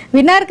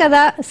 విన్నారు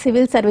కదా,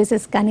 సివిల్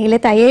సర్వీసెస్ కానీ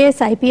లేదా IAS,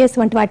 IPS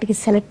వంటి వాటికి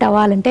సెలెక్ట్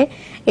అవ్వాలంటే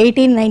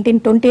 18, 19,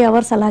 20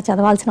 hours అలా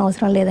చదవాల్సిన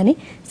అవసరం లేదని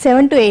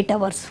 7 to 8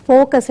 hours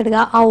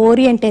ఫోకస్డ్గా ఆ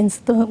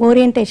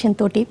ఓరియంటేషన్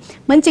తోటి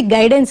మంచి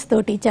గైడెన్స్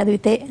తోటి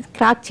చదివితే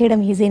క్రాక్ చేయడం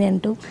ఈజీనే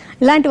అంటూ,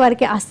 ఇలాంటి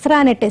వారికి అస్త్రా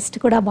అనే టెస్ట్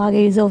కూడా బాగా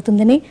యూజ్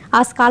అవుతుందని, ఆ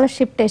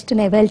స్కాలర్షిప్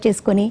టెస్ట్ని అవైల్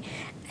చేసుకొని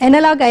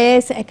ఎనలాగ్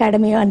IAS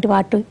అకాడమీ వంటి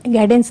వాటి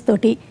గైడెన్స్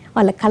తోటి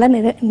వాళ్ళ కళ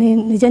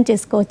నిజం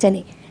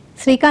చేసుకోవచ్చని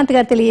శ్రీకాంత్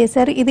గారు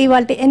తెలియజేశారు. ఇది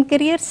వాళ్ళ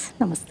NCareers.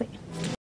 నమస్తే.